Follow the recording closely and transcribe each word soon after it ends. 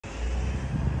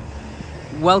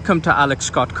Welcome to Alex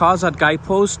Scott Cars at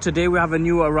Guidepost. Today we have a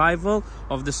new arrival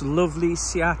of this lovely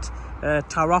Seat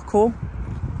Tarraco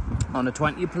on a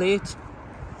 20 plate.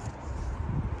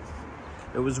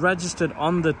 It was registered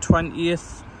on the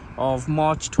 20th of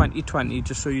March 2020,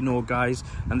 just so you know guys,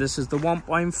 and this is the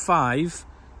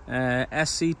 1.5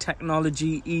 SC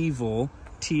Technology EVO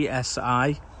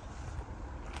TSI.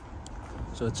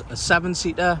 So it's a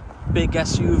 7-seater big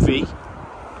SUV,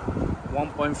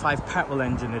 1.5 petrol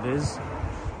engine it is,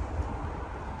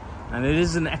 and it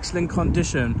is in excellent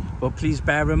condition. But please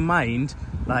bear in mind,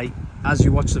 like as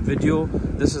you watch the video,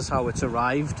 this is how it's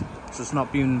arrived, so it's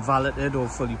not been valeted or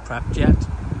fully prepped yet.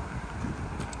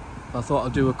 I thought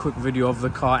I'd do a quick video of the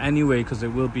car anyway, because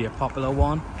it will be a popular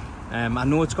one. I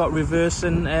know it's got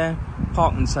reversing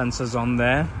parking sensors on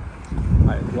there.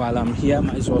 Right, while I'm here, I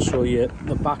might as well show you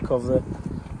the back of the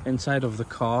inside of the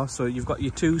car. So you've got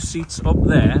your 2 seats up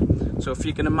there, so if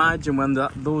you can imagine, when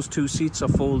those 2 seats are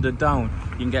folded down,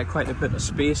 you can get quite a bit of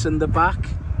space in the back.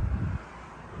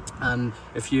 And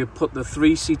if you put the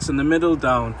 3 seats in the middle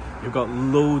down, you've got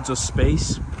loads of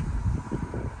space.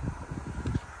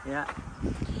 Yeah.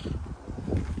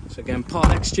 So again,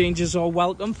 part exchanges are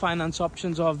welcome. Finance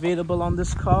options are available on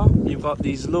this car. You've got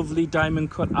these lovely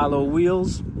diamond cut alloy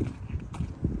wheels.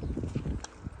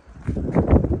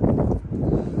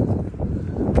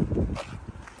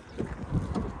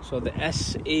 So the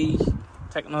SE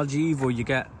Technology EVO, you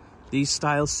get these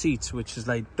style seats, which is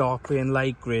like dark grey and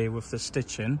light grey with the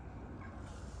stitching.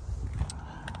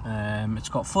 It's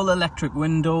got full electric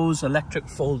windows, electric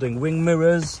folding wing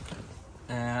mirrors,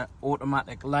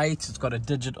 automatic lights. It's got a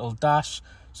digital dash,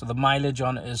 so the mileage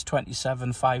on it is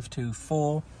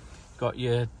 27,524. Got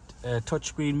your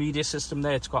touchscreen media system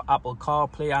there. It's got Apple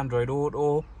CarPlay, Android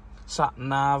Auto, sat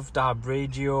nav, DAB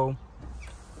radio.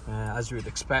 As you would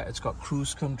expect, it's got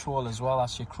cruise control as well.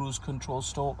 That's your cruise control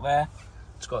stalk there.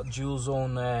 It's got dual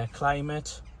zone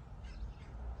climate.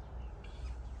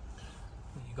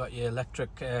 You got your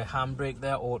electric handbrake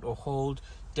there, auto hold,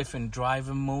 different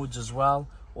driving modes as well,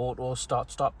 auto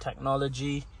start stop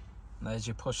technology. And there's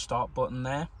your push start button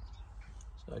there.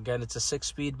 So again, it's a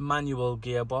 6-speed manual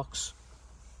gearbox.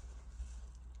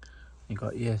 You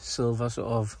got your silver sort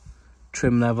of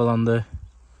trim level on the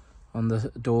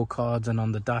door cards and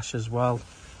on the dash as well.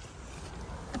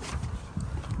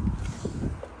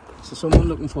 So someone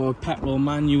looking for a petrol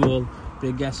manual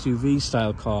big SUV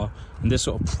style car in this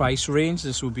sort of price range,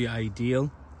 this would be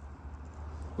ideal,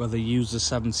 whether you use the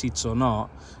 7 seats or not.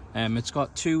 It's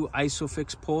got 2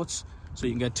 ISOFIX ports, so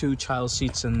you can get 2 child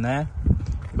seats in there.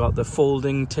 You've got the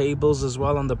folding tables as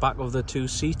well on the back of the 2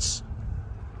 seats.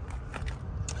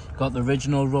 You've got the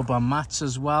original rubber mats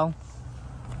as well.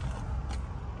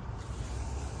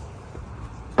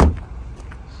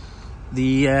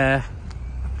 The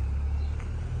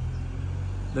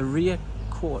rear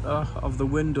quarter of the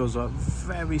windows are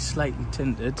very slightly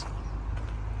tinted.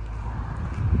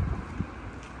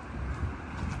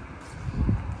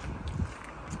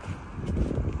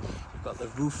 You've got the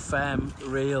roof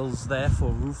rails there for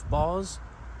roof bars.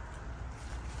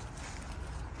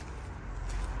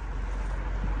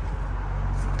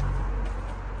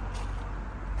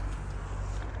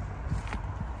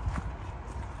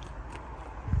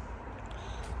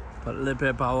 But a little bit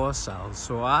about ourselves.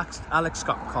 So Alex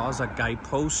Scott Cars at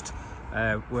Guidepost.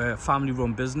 We're a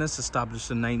family-run business established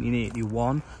in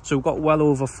 1981. So we've got well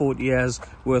over 40 years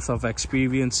worth of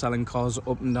experience selling cars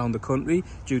up and down the country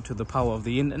due to the power of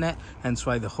the internet. Hence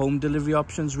why the home delivery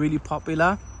option is really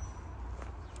popular.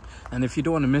 And if you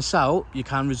don't want to miss out, you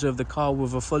can reserve the car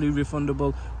with a fully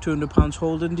refundable £200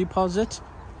 holding deposit.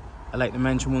 I'd like to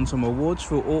mention won some awards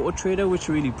through Auto Trader, which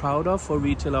we're really proud of, for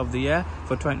Retailer of the Year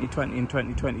for 2020 and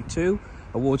 2022.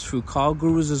 Awards through Car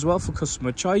Gurus as well for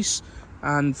Customer Choice,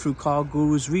 and through Car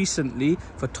Gurus recently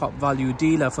for Top Value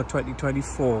Dealer for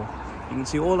 2024. You can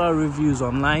see all our reviews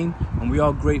online, and we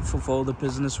are grateful for all the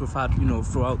business we've had, you know,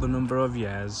 throughout the number of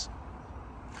years.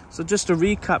 So just to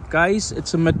recap guys,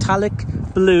 it's a metallic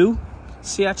blue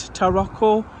Seat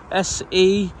Tarraco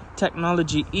SE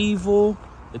Technology EVO.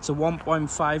 It's a 1.5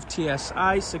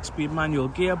 TSI, 6-speed manual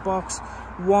gearbox,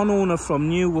 1 owner from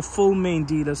new with full main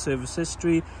dealer service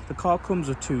history. The car comes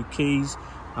with 2 keys,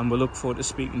 and we'll look forward to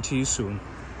speaking to you soon.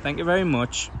 Thank you very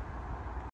much.